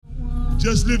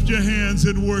Just lift your hands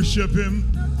and worship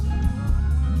him.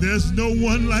 There's no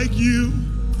one like you.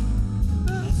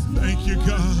 Thank you,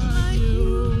 God.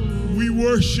 We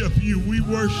worship you. We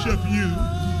worship you.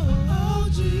 Oh,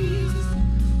 Jesus,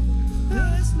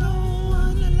 there's no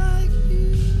one like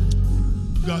you.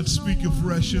 God, speak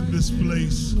afresh in this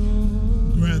place.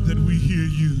 Grant that we hear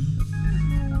you.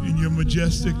 In your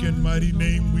majestic and mighty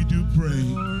name we do pray.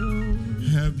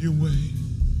 Have your way.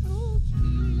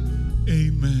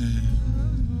 Amen.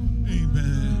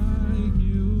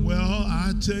 Amen. Well,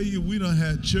 I tell you, we done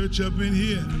had church up in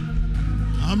here.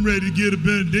 I'm ready to get a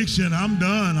benediction. I'm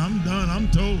done.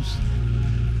 I'm toast.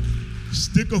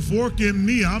 Stick a fork in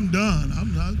me. I'm done.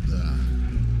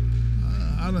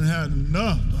 I done had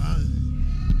enough.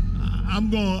 I'm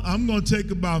going to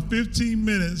take about 15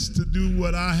 minutes to do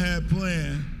what I had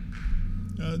planned,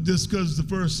 just because it's the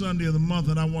first Sunday of the month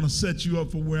and I want to set you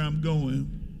up for where I'm going.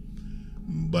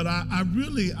 But I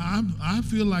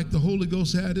feel like the Holy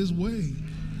Ghost had his way.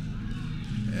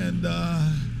 And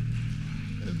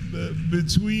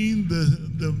between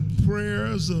the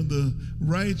prayers of the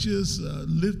righteous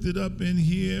lifted up in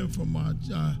here from our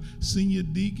senior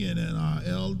deacon and our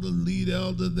lead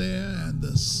elder there, and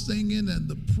the singing and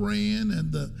the praying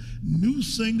and the new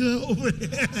singer over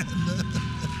there.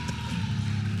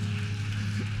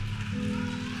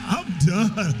 I'm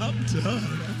done.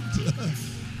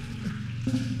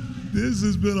 This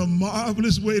has been a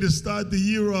marvelous way to start the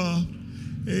year off.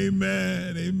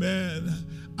 Amen.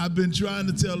 I've been trying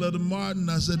to tell Elder Martin,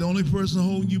 I said, the only person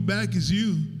holding you back is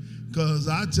you. Because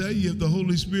I tell you, if the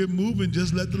Holy Spirit moving,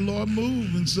 just let the Lord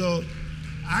move. And so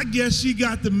I guess she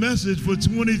got the message for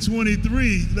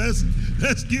 2023. Let's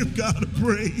give God a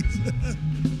praise.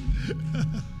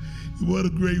 What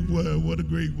a great word. What a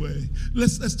great way.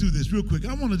 Let's do this real quick.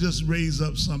 I want to just raise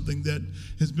up something that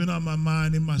has been on my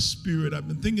mind, in my spirit. I've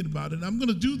been thinking about it. I'm going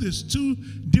to do this two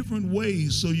different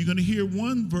ways. So you're going to hear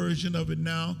one version of it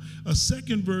now, a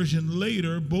second version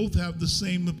later. Both have the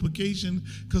same implication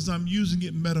because I'm using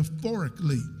it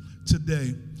metaphorically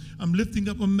today. I'm lifting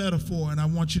up a metaphor, and I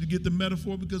want you to get the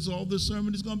metaphor because all this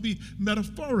sermon is going to be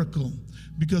metaphorical,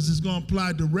 because it's going to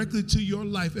apply directly to your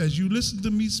life. As you listen to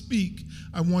me speak,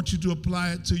 I want you to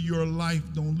apply it to your life.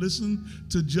 Don't listen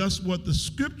to just what the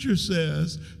scripture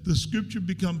says. The scripture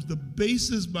becomes the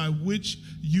basis by which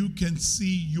you can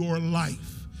see your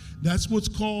life. That's what's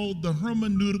called the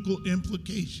hermeneutical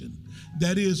implication.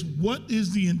 That is, what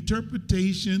is the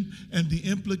interpretation and the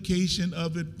implication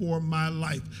of it for my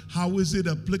life? How is it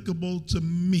applicable to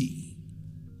me?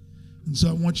 And so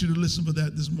I want you to listen for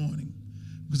that this morning,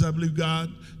 because I believe God,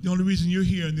 the only reason you're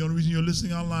here and the only reason you're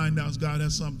listening online now is God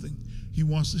has something he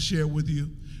wants to share with you.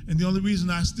 And the only reason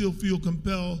I still feel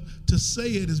compelled to say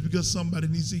it is because somebody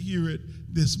needs to hear it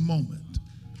this moment.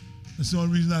 That's the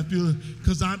only reason I feel it,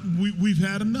 because we've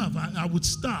had enough. I would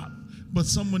stop, but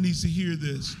someone needs to hear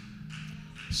this.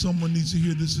 Someone needs to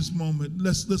hear this moment.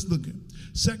 Let's look at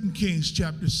 2 Kings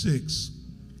chapter 6.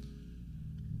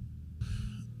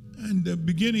 And the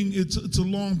beginning, it's a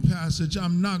long passage.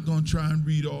 I'm not going to try and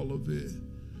read all of it.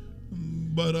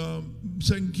 But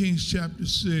 2 Kings chapter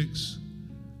 6,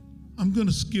 I'm going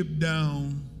to skip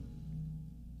down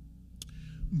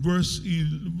verse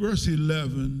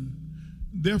 11.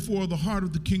 Therefore, the heart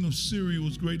of the king of Syria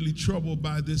was greatly troubled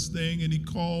by this thing, and he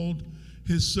called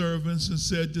his servants and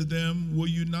said to them, will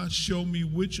you not show me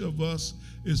which of us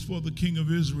is for the king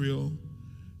of Israel?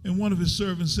 And one of his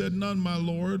servants said, none, my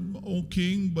lord, O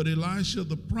king, but Elisha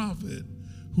the prophet,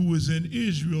 who is in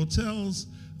Israel, tells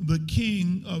the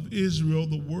king of Israel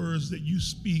the words that you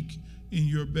speak in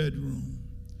your bedroom.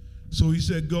 So he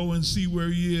said, go and see where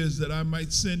he is, that I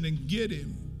might send and get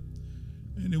him.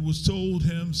 And it was told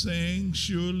him, saying,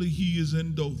 surely he is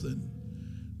in Dothan.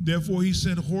 Therefore he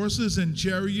sent horses and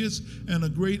chariots and a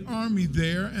great army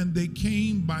there, and they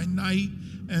came by night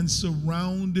and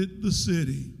surrounded the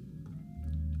city.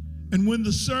 And when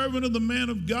the servant of the man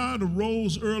of God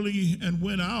arose early and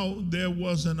went out, there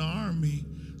was an army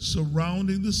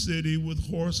surrounding the city with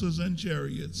horses and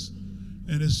chariots.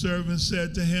 And his servant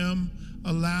said to him,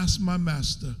 alas, my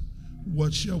master,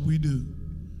 what shall we do?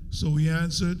 So he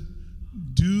answered,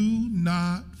 do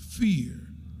not fear.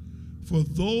 For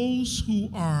those who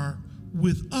are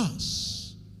with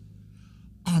us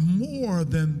are more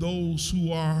than those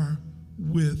who are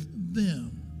with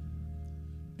them.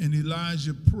 And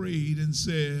Elijah prayed and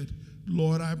said,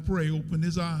 Lord, I pray, open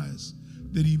his eyes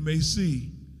that he may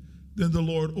see. Then the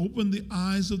Lord opened the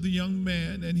eyes of the young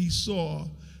man, and he saw,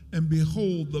 and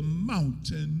behold, the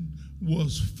mountain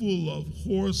was full of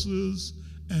horses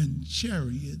and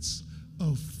chariots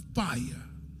of fire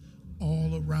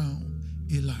all around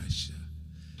Elisha.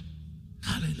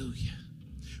 Hallelujah.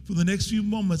 for the next few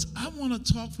moments, I want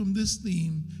to talk from this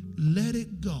theme, let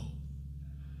it go.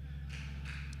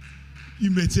 You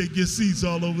may take your seats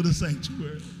all over the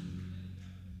sanctuary.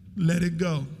 Let it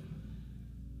go.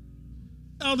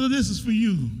 Elder, this is for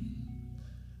you.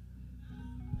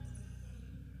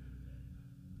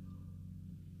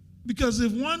 Because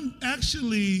if one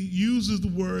actually uses the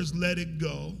words let it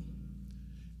go,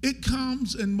 it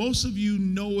comes, and most of you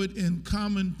know it in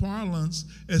common parlance,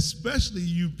 especially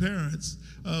you parents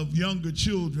of younger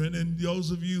children, and those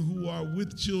of you who are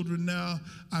with children now,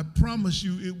 I promise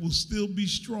you it will still be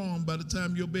strong by the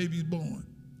time your baby's born.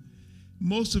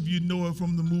 Most of you know it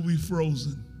from the movie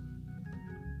Frozen.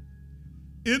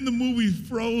 In the movie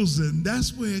Frozen,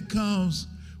 that's where it comes,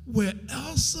 where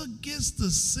Elsa gets to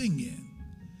singing,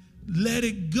 let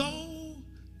it go,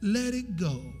 let it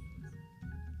go.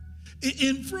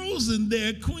 In Frozen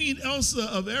there, Queen Elsa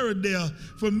of Arendelle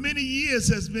for many years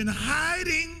has been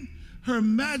hiding her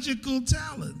magical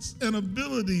talents and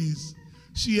abilities.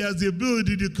 She has the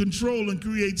ability to control and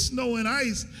create snow and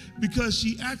ice because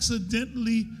she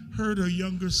accidentally hurt her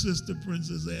younger sister,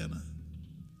 Princess Anna.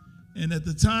 And at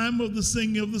the time of the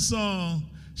singing of the song,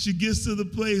 she gets to the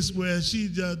place where she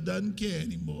just doesn't care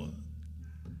anymore.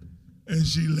 And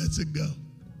she lets it go.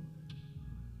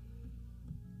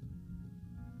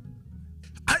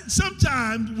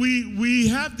 Sometimes we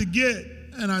have to get,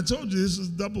 and I told you this is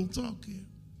double talk here.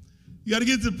 You got to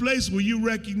get to the place where you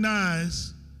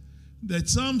recognize that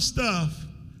some stuff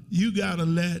you got to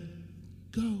let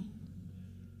go.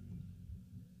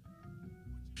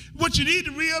 What you need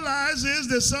to realize is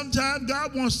that sometimes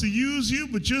God wants to use you,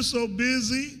 but you're so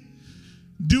busy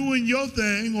doing your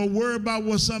thing or worry about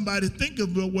what somebody think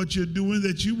about what you're doing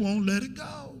that you won't let it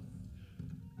go.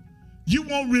 You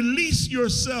won't release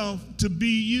yourself to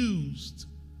be used.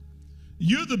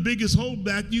 You're the biggest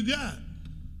holdback you got.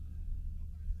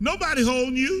 Nobody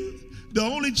holding you. The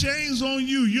only chain's on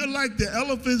you. You're like the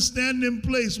elephant standing in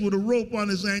place with a rope on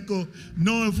his ankle,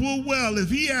 knowing full well if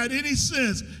he had any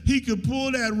sense, he could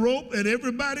pull that rope and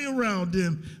everybody around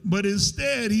him. But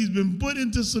instead, he's been put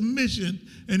into submission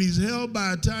and he's held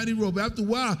by a tiny rope. After a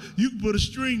while, you can put a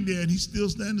string there and he still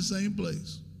stands in the same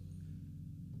place.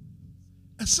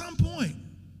 At some point,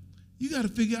 you got to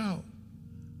figure out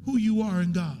who you are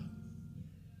in God.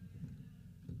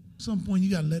 At some point, you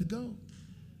got to let it go.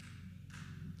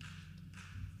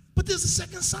 But there's a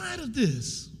second side of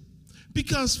this.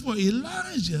 Because for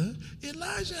Elijah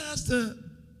has to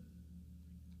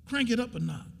crank it up a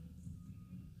notch.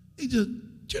 He just,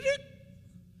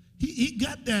 he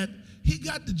got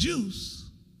the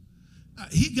juice.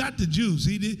 He got the juice.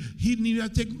 He didn't even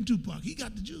have to take him to Tupac. He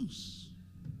got the juice.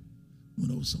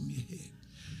 Went over some of your head.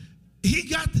 He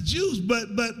got the juice, but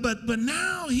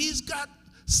now he's got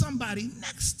somebody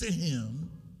next to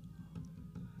him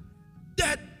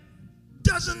that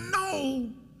doesn't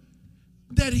know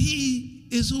that he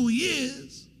is who he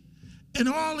is, and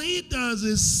all he does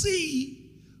is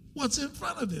see what's in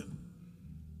front of him.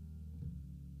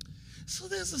 So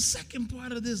there's a second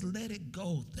part of this let it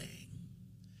go thing,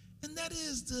 and that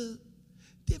is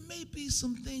there may be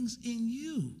some things in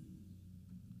you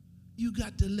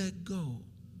got to let go.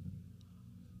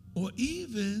 Or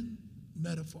even,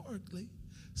 metaphorically,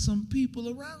 some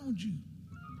people around you.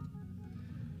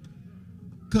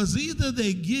 Because either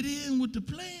they get in with the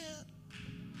plan,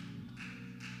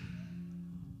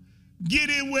 get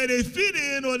in where they fit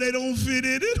in, or they don't fit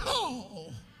in at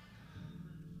all.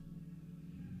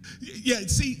 Yeah,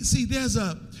 see, there's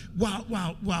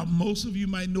while most of you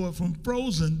might know it from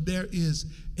Frozen, there is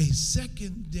a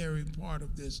secondary part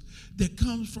of this that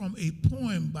comes from a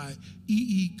poem by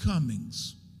E.E.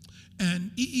 Cummings.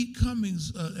 And E.E.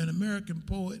 Cummings, an American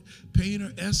poet,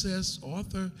 painter, essayist,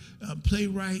 author,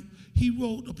 playwright, he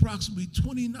wrote approximately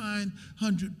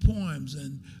 2,900 poems,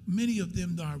 and many of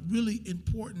them are really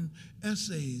important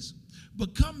essays.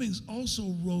 But Cummings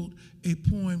also wrote a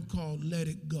poem called Let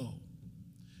It Go.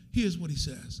 Here's what he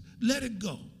says. Let it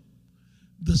go.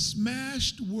 The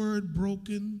smashed word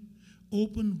broken,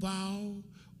 open vow,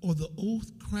 or the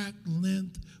oath cracked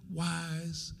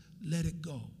lengthwise, let it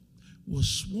go, was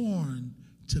sworn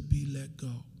to be let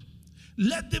go.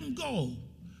 Let them go,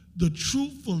 the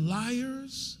truthful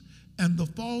liars and the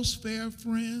false fair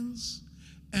friends,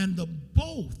 and the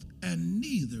both and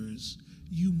neithers,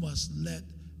 you must let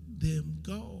them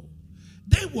go.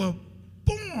 They were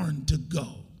born to go.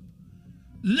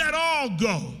 Let all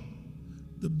go.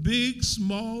 The big,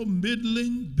 small,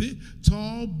 middling, big,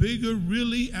 tall, bigger,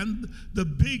 really, and the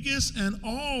biggest and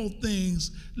all things,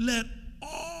 let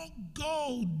all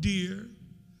go, dear.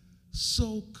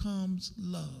 So comes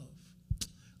love.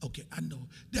 Okay, I know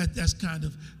that's kind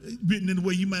of written in a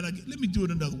way you might not get. Let me do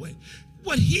it another way.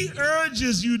 What he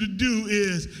urges you to do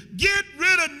is get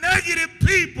rid of negative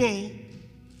people.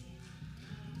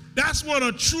 That's what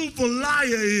a truthful liar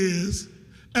is,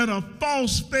 and a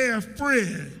false fair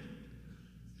friend.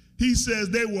 He says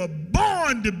they were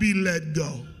born to be let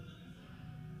go.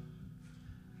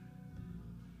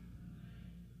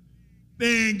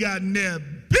 They ain't got no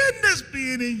business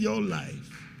being in your life.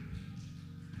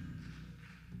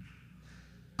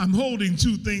 I'm holding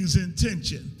two things in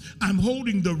tension. I'm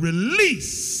holding the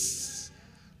release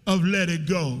of let it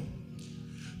go.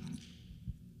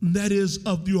 That is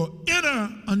of your inner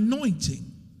anointing,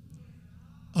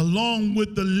 along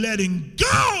with the letting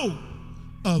go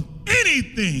of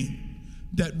anything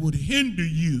that would hinder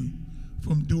you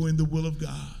from doing the will of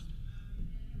God.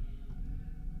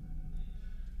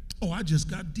 Oh, I just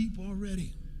got deep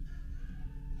already.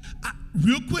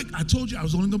 Real quick, I told you I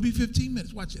was only going to be 15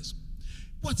 minutes. Watch this.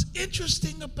 What's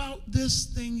interesting about this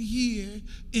thing here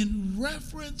in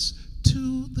reference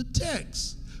to the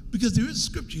text, because there is a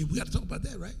scripture here, we got to talk about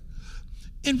that, right?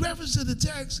 In reference to the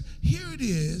text, here it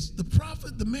is, the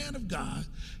prophet, the man of God,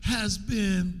 has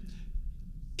been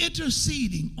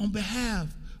interceding on behalf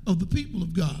of the people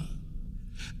of God.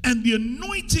 And the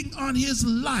anointing on his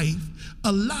life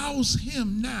allows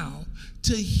him now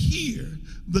to hear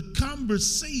the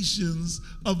conversations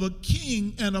of a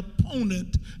king and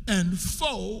opponent and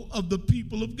foe of the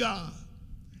people of God.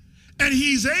 And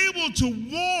he's able to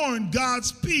warn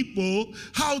God's people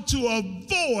how to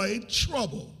avoid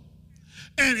trouble.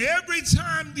 And every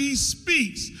time he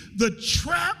speaks, the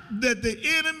trap that the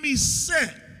enemy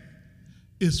set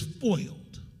is foiled.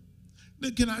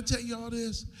 Can I tell you all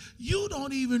this? You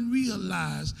don't even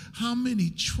realize how many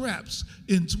traps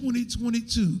in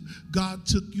 2022 God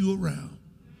took you around.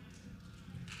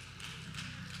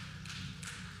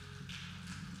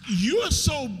 You're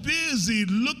so busy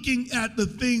looking at the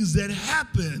things that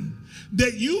happened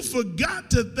that you forgot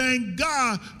to thank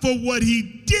God for what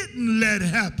he didn't let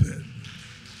happen.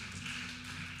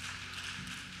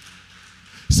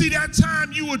 See, that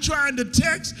time you were trying to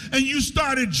text and you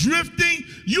started drifting,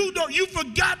 you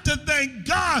forgot to thank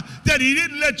God that he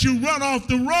didn't let you run off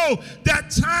the road.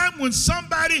 That time when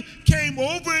somebody came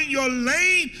over in your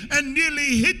lane and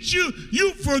nearly hit you,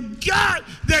 you forgot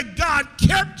that God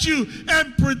kept you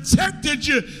and protected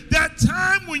you. That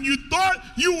time when you thought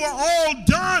you were all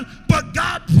done, but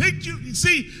God picked you.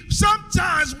 See,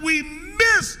 sometimes we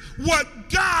miss what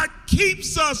God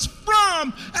keeps us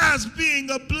from as being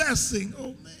a blessing.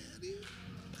 Oh, man.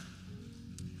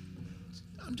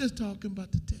 I'm just talking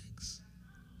about the text.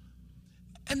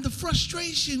 And the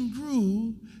frustration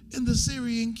grew in the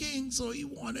Syrian king, so he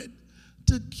wanted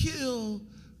to kill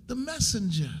the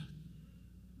messenger.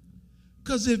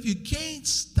 Because if you can't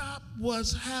stop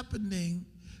what's happening,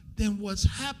 then what's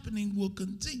happening will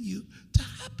continue to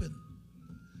happen.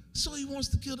 So he wants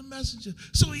to kill the messenger.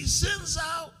 So he sends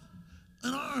out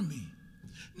an army.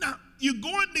 Now, you're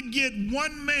going to get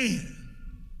one man,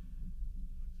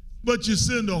 but you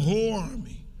send a whole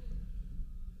army.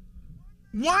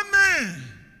 One man.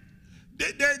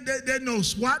 There's no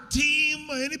SWAT team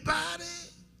or anybody.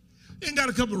 Ain't got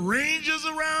a couple of rangers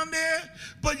around there,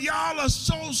 but y'all are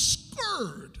so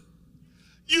scared.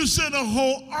 You send a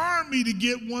whole army to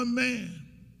get one man.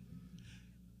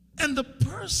 And the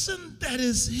person that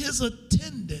is his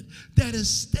attendant, that is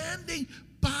standing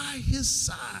by his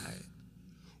side,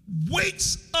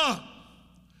 wakes up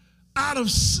out of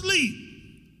sleep,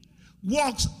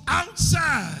 walks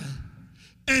outside,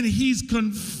 and he's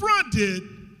confronted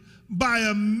by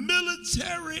a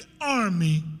military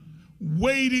army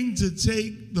waiting to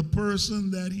take the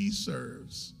person that he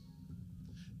serves.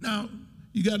 Now,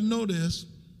 you got to know this.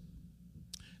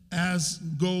 As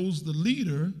goes the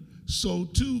leader, so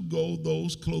too go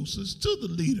those closest to the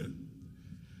leader.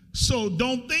 So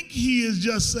don't think he is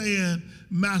just saying,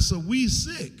 Massa, we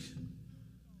sick.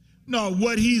 No,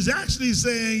 what he's actually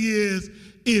saying is,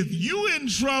 if you in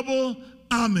trouble,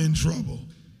 I'm in trouble.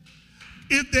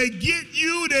 If they get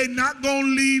you, they're not going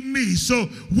to leave me. So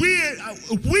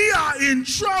we are in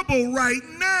trouble right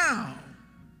now.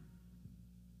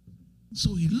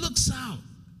 So he looks out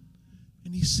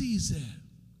and he sees that.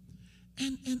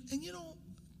 And you know,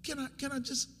 can I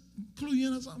just clue you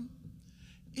in on something?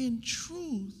 In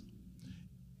truth,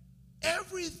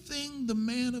 everything the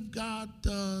man of God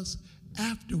does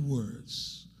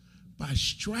afterwards by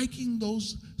striking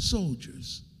those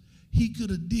soldiers, he could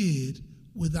have did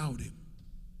without him.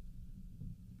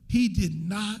 He did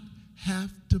not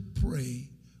have to pray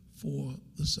for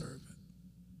the servant.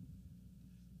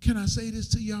 Can I say this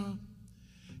to y'all?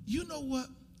 You know what?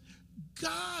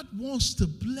 God wants to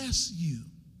bless you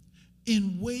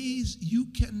in ways you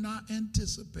cannot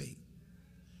anticipate.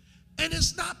 And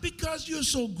it's not because you're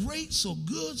so great, so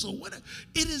good, so whatever.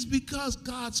 It is because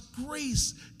God's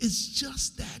grace is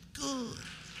just that good.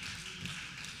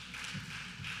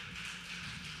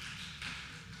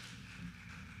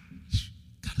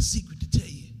 Got a secret to tell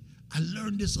you. I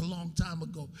learned this a long time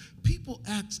ago. People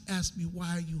ask me,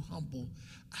 why are you humble?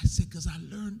 I said, because I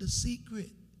learned the secret.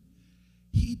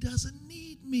 He doesn't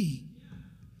need me.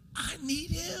 I need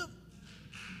him.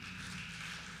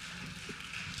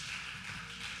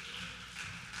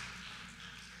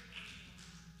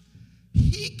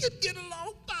 He could get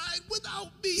along fine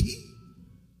without me.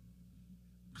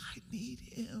 I need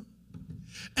him.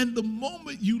 And the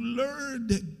moment you learn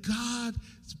that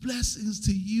God's blessings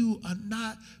to you are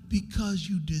not because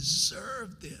you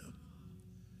deserve them,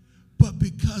 but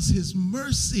because his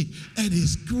mercy and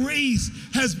his grace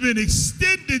has been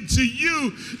extended to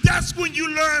you, that's when you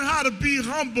learn how to be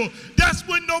humble. That's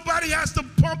when nobody has to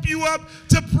pump you up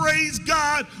to praise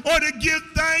God or to give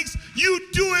thanks. You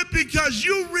do it because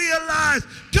you realize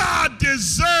God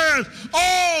deserves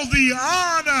all the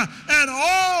honor and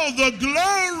all the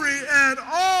glory and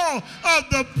all of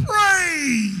the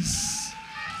praise.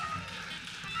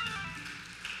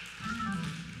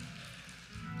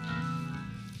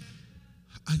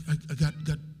 I got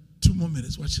 2 more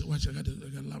minutes. Watch it. I got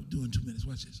a lot to do in 2 minutes.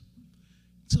 Watch this.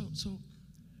 So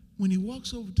when he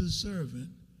walks over to the servant,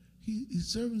 his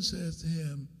servant says to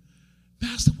him,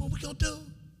 Master, what we gonna do?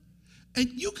 And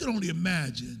you can only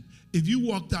imagine if you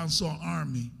walked out and saw an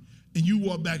army and you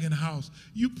walk back in the house,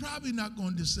 you're probably not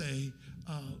going to say,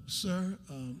 sir,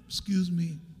 excuse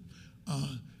me,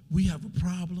 we have a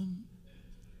problem.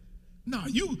 No,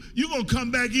 you're going to come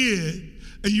back in,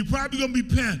 and you're probably going to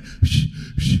be panicked.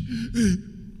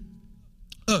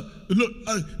 Look,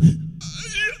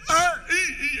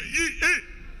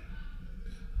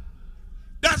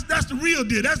 that's the real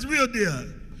deal. That's the real deal.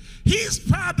 He's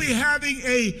probably having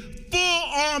a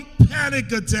full-on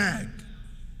panic attack.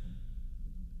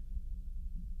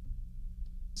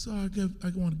 So I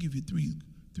want to give you three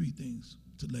things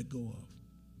to let go of.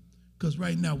 Because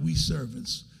right now, we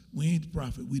servants. We ain't the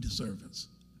prophet, we the servants.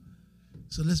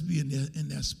 So let's be in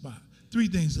that spot. 3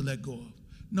 things to let go of.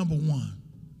 Number one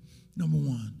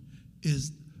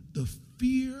is the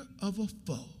fear of a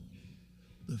foe.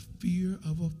 The fear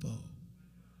of a foe.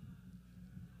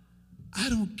 I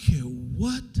don't care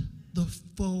what the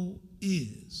foe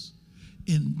is.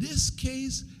 In this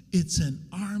case, it's an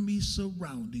army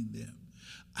surrounding them.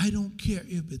 I don't care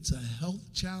if it's a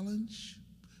health challenge.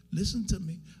 Listen to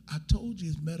me. I told you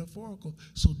it's metaphorical,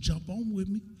 so jump on with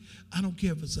me. I don't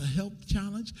care if it's a health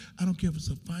challenge. I don't care if it's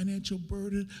a financial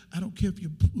burden. I don't care if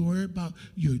you're worried about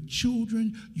your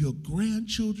children, your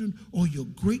grandchildren, or your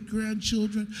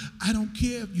great-grandchildren. I don't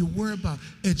care if you're worried about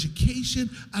education.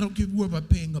 I don't care if you're worried about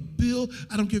paying a bill.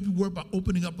 I don't care if you're worried about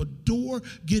opening up a door,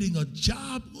 getting a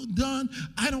job done.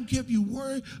 I don't care if you're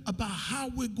worried about how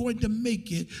we're going to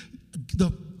make it.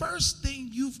 The first thing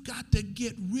you've got to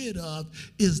get rid of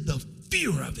is the fear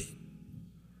of it.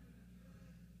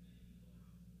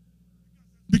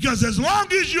 Because as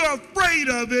long as you're afraid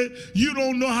of it, you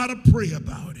don't know how to pray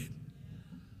about it.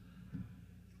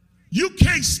 You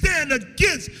can't stand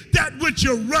against that which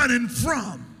you're running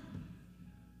from.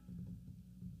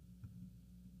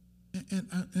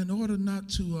 And in order not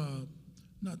to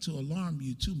alarm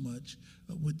you too much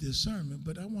with this sermon,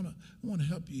 but I want to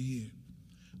help you here.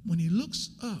 When he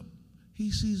looks up,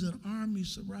 he sees an army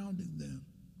surrounding them.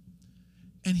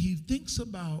 And he thinks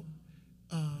about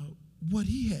what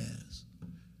he has.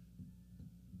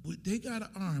 They got an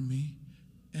army,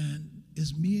 and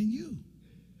it's me and you.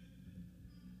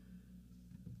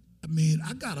 I mean,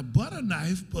 I got a butter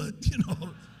knife, but,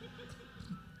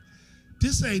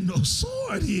 this ain't no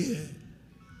sword here.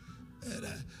 And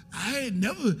I ain't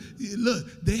never,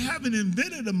 look, they haven't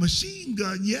invented a machine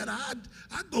gun yet. I'd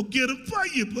go get them for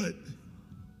you, but.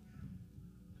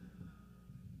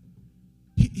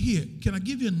 Here, can I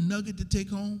give you a nugget to take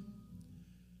home?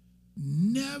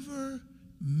 Never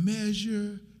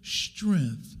measure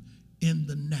strength in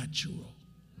the natural.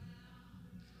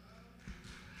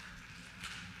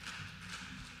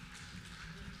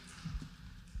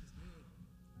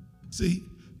 See,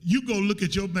 you go look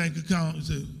at your bank account and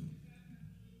say,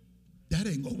 that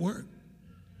ain't gonna work.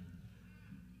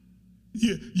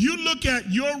 You look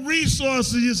at your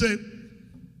resources and you say,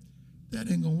 that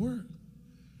ain't gonna work.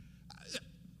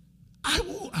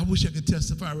 I wish I could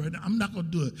testify right now. I'm not going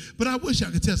to do it, but I wish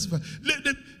I could testify.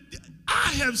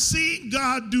 I have seen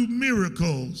God do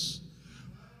miracles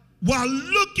while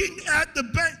looking at the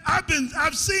bank.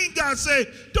 I've seen God say,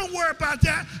 don't worry about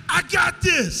that. I got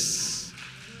this.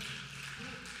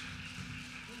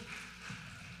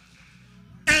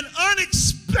 And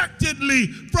unexpectedly,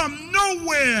 from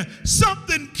nowhere,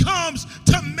 something comes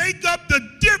to make up the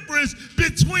difference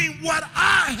between what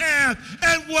I have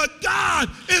and what God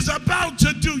is about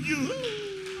to do.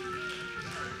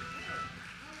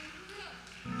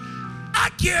 I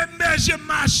can't measure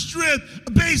my strength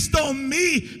based on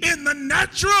me in the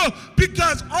natural,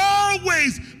 because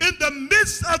always in the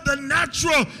midst of the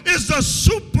natural is the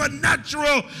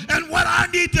supernatural. And what I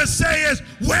need to say is,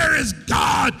 where is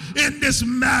God in this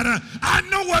matter? I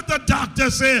know what the doctor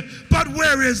said, but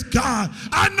where is God?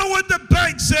 I know what the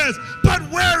bank says, but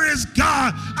where is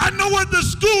God? I know what the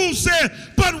school said,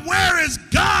 but where is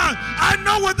God? I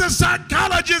know what the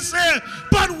psychologist said,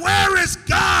 but where is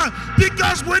God?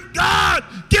 Because when God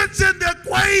gets in the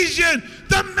equation,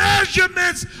 the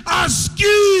measurements are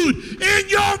skewed in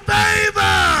your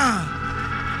favor.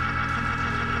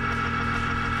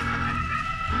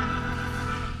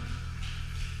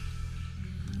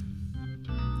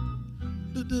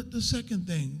 The second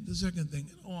thing,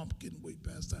 oh, I'm getting way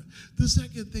past that. The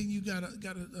second thing you gotta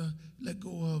let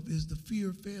go of is the fear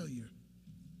of failure.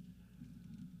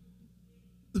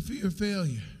 The fear of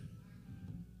failure.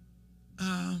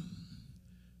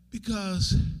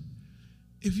 Because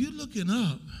if you're looking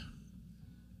up,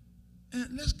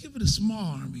 and let's give it a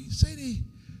small army.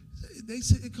 They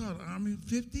say they call it Army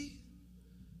 50?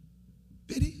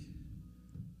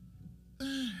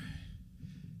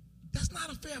 That's not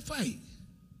a fair fight.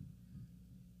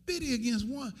 50 against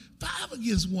 1, 5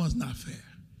 against 1 is not fair.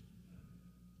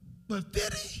 But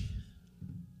 50?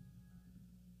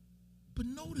 But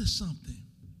notice something.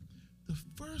 The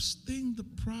first thing the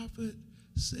prophet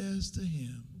says to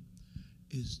him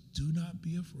is, do not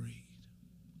be afraid.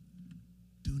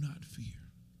 Do not fear.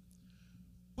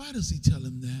 Why does he tell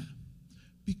him that?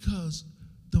 Because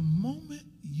the moment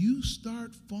you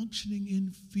start functioning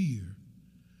in fear,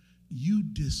 you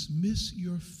dismiss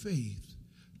your faith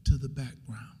to the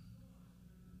background.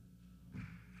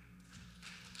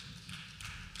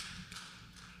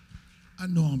 I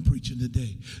know I'm preaching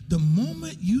today. The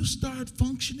moment you start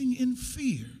functioning in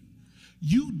fear,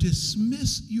 you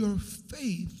dismiss your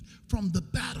faith from the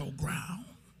battleground.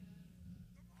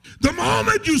 The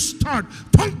moment you start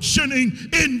functioning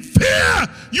in fear,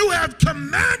 you have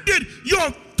commanded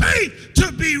your faith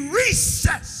to be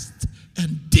recessed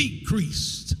and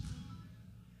decreased.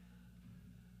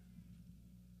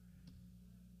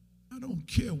 I don't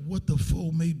care what the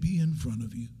foe may be in front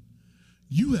of you.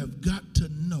 You have got to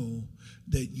know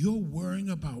that you're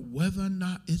worrying about whether or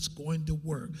not it's going to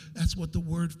work. That's what the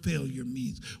word failure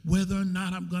means. Whether or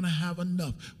not I'm going to have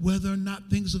enough. Whether or not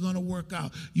things are going to work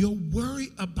out. Your worry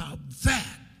about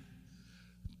that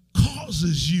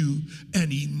causes you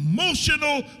an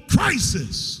emotional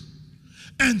crisis.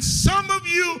 And some of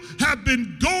you have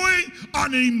been going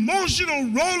on emotional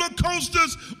roller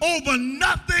coasters over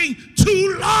nothing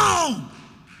too long.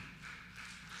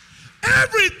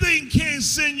 Everything can't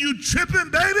send you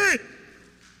tripping, baby.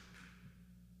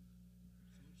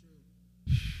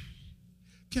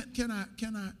 Can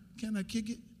I kick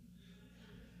it?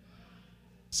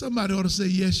 Somebody ought to say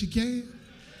yes, you can.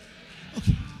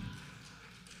 Okay.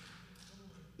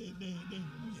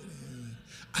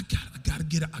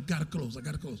 I gotta close.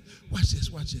 Watch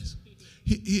this.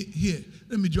 Here.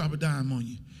 Let me drop a dime on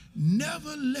you.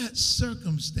 Never let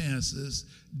circumstances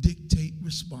dictate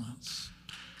response.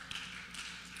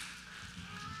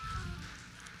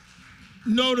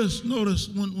 Notice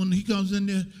when he comes in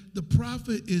there, the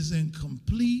prophet is in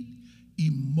complete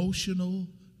emotional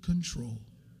control.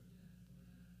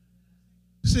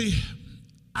 See,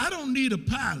 I don't need a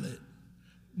pilot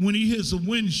when he hits a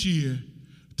wind shear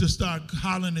to start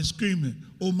hollering and screaming,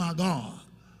 oh my God.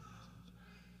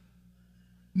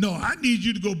 No, I need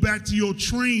you to go back to your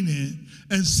training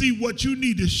and see what you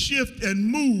need to shift and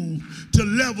move to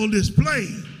level this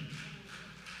plane.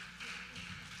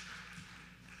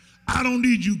 I don't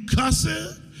need you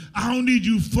cussing. I don't need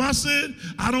you fussing.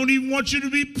 I don't even want you to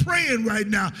be praying right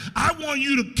now. I want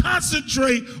you to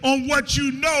concentrate on what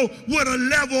you know with a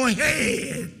level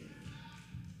head.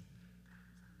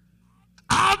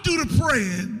 I'll do the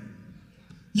praying.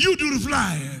 You do the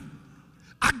flying.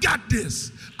 I got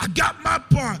this. I got my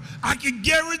part. I can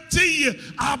guarantee you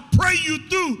I'll pray you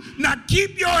through. Now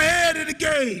keep your head in the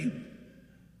game.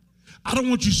 I don't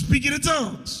want you speaking in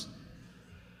tongues.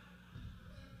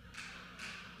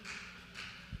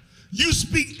 You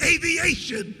speak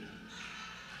aviation.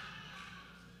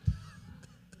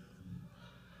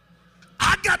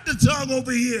 I got the tongue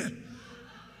over here.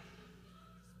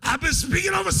 I've been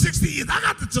speaking over 60 years. I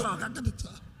got the tongue.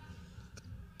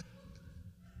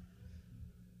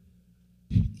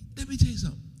 Let me tell you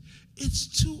something. It's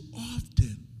too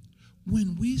often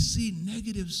when we see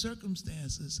negative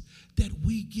circumstances that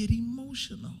we get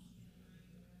emotional.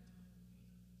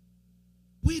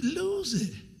 We lose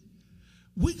it.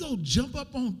 We go jump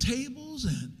up on tables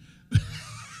and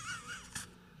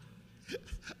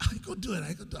I ain't gonna do it.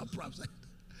 I promise.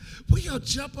 We go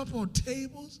jump up on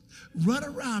tables, run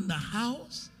around the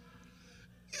house,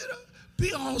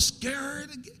 be all scared.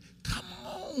 Come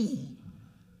on.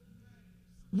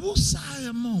 Woosah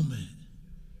a moment.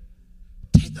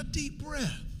 Take a deep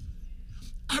breath.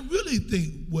 I really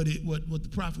think what the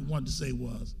prophet wanted to say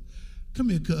was, come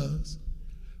here, cuz,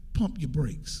 pump your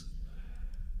brakes.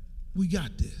 We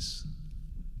got this.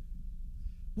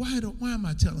 Why am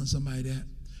I telling somebody that?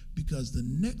 Because the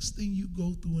next thing you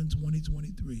go through in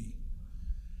 2023,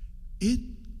 it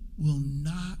will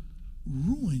not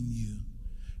ruin you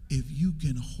if you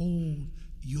can hold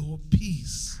your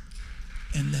peace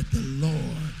and let the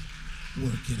Lord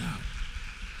work it out.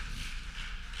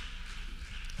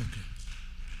 Okay.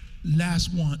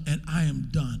 Last one, and I am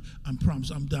done. I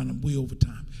promise I'm done. I'm way over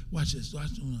time. Watch this.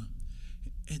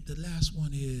 And the last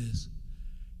one is,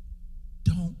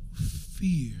 don't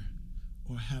fear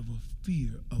or have a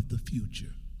fear of the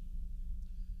future.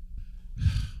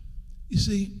 You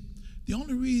see, the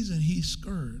only reason he's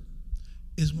scared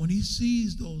is when he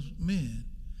sees those men,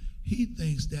 he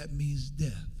thinks that means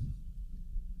death.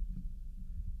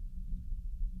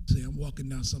 See, I'm walking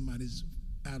down somebody's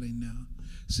alley now.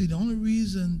 See, the only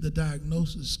reason the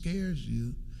diagnosis scares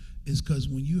you is because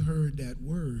when you heard that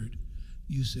word,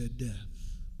 you said death.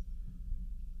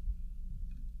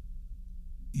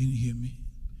 You didn't hear me?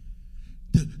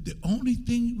 The only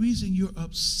reason you're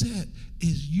upset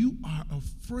is you are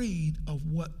afraid of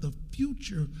what the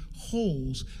future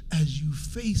holds as you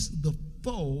face the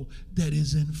foe that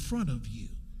is in front of you.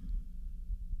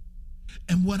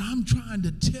 And what I'm trying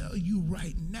to tell you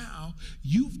right now,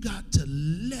 you've got to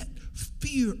let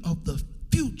fear of the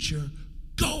future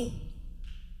go.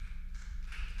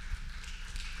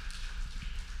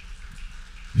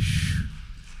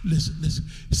 Listen.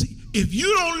 See, if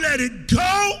you don't let it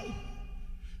go,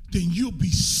 then you'll be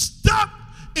stuck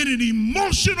in an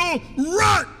emotional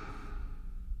rut.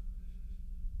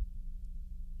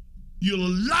 You'll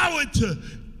allow it to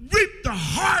rip the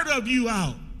heart of you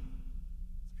out,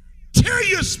 tear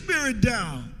your spirit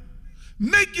down,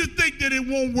 make you think that it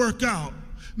won't work out,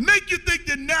 make you think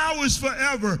that now is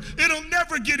forever. It'll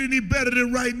never get any better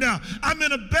than right now. I'm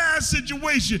in a bad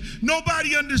situation.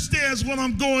 Nobody understands what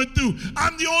I'm going through.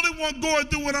 I'm the only one going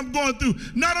through what I'm going through.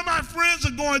 None of my friends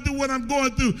are going through what I'm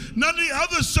going through. None of the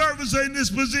other servants are in this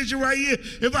position right here.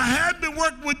 If I hadn't been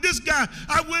working with this guy,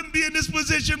 I wouldn't be in this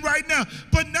position right now.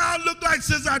 But now it looks like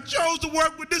since I chose to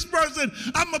work with this person,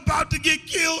 I'm about to get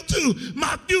killed too.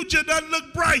 My future doesn't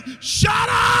look bright. Shut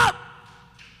up!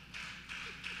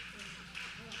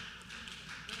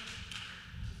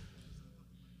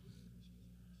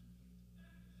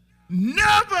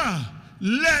 Never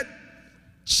let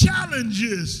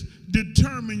challenges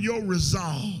determine your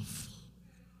resolve.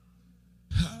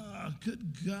 Good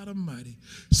God Almighty.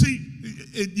 See,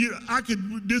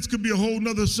 this could be a whole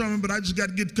nother sermon, but I just got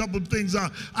to get a couple of things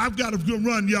out. I've got to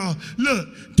run, y'all. Look,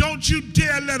 don't you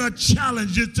dare let a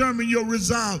challenge determine your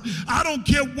resolve. I don't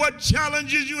care what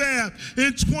challenges you have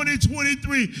in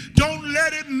 2023. Don't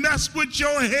let it mess with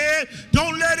your head.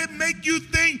 Don't let it make you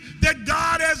think that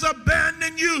God has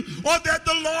abandoned you, or that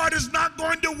the Lord is not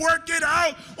going to work it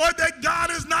out, or that God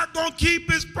is not going to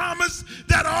keep his promise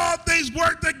that all things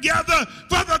work together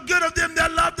for the good of them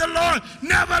that love the Lord.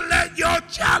 Never let your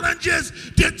challenges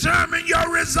determine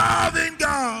your resolve in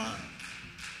God.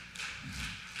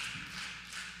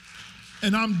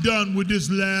 And I'm done with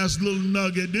this last little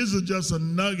nugget. This is just a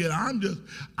nugget.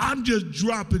 I'm just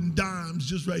dropping dimes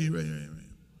just right here.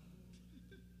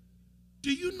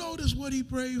 Do you notice what he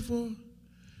prayed for?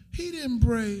 He didn't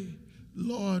pray,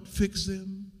 Lord, fix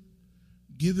him,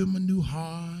 give him a new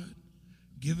heart,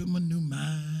 give him a new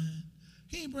mind.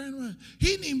 He ain't praying about it. He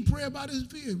didn't even pray about his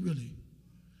fear, really.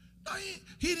 No,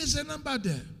 he didn't say nothing about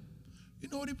that. You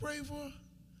know what he prayed for?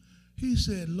 He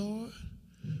said, Lord,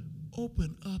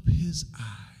 open up his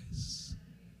eyes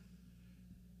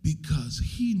because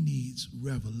he needs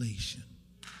revelation.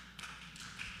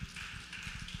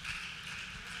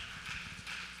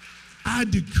 I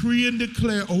decree and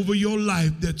declare over your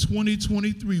life that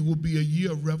 2023 will be a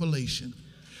year of revelation.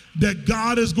 That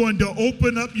God is going to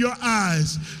open up your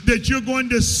eyes, that you're going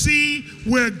to see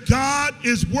where God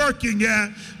is working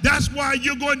at. That's why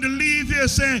you're going to leave here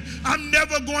saying, I'm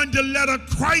never going to let a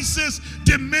crisis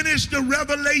diminish the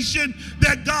revelation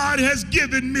that God has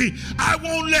given me. I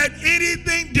won't let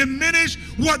anything diminish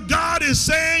what God is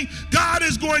saying. God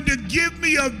is going to give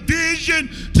me a vision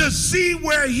to see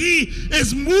where he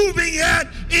is moving at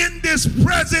in this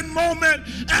present moment.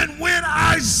 And when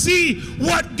I see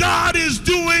what God is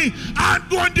doing, I'm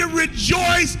going to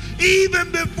rejoice even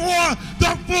before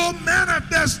the full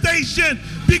manifestation,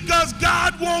 because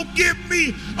God won't give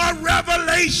me a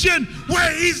revelation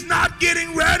where he's not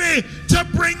getting ready to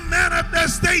bring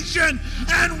manifestation.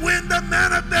 And when the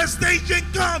manifestation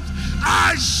comes,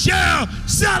 I shall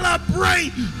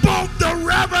celebrate both the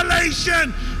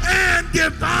revelation and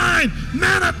divine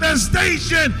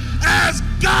manifestation, as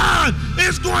God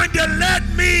is going to let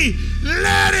me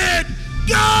let it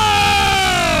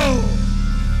go.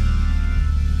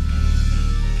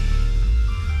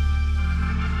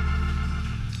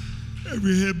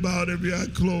 Every head bowed, every eye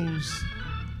closed.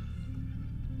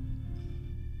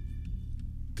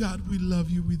 God, we love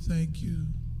you. We thank you.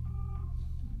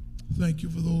 Thank you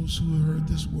for those who have heard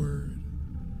this word.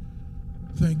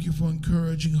 Thank you for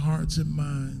encouraging hearts and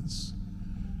minds.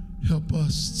 Help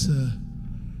us to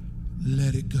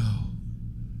let it go.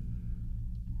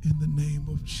 In the name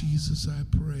of Jesus, I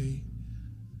pray.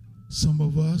 Some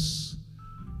of us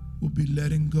will be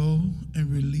letting go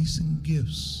and releasing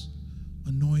gifts,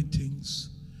 anointings,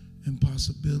 and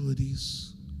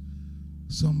possibilities.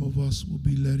 Some of us will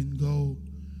be letting go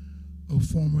of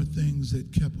former things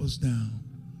that kept us down.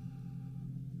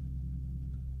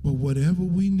 But whatever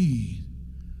we need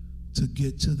to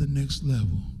get to the next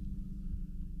level,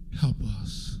 help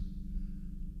us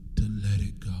to let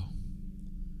it go.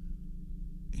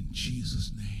 In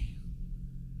Jesus' name,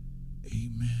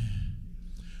 amen.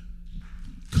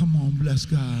 Come on, bless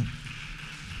God.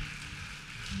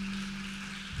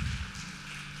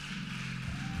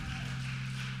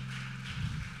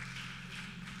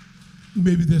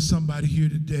 Maybe there's somebody here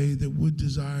today that would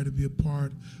desire to be a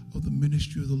part of the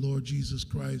ministry of the Lord Jesus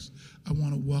Christ. I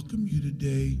want to welcome you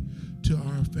today to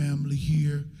our family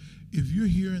here. If you're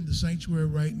here in the sanctuary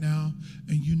right now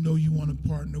and you know you want to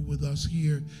partner with us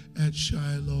here at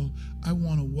Shiloh, I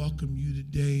want to welcome you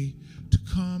today to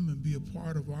come and be a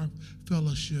part of our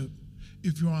fellowship.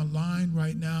 If you're online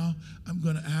right now, I'm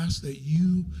going to ask that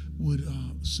you would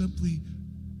simply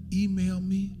email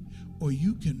me, or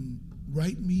you can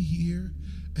write me here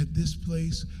at this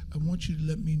place. I want you to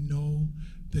let me know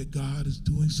that God is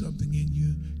doing something in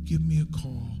you. Give me a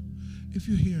call. If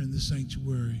you're here in the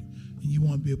sanctuary and you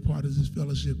want to be a part of this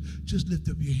fellowship, just lift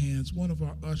up your hands. One of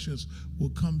our ushers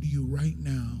will come to you right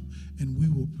now, and we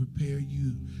will prepare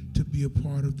you to be a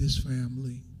part of this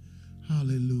family.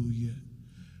 Hallelujah.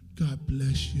 God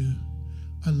bless you.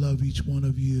 I love each one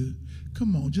of you.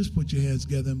 Come on, just put your hands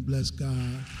together and bless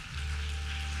God.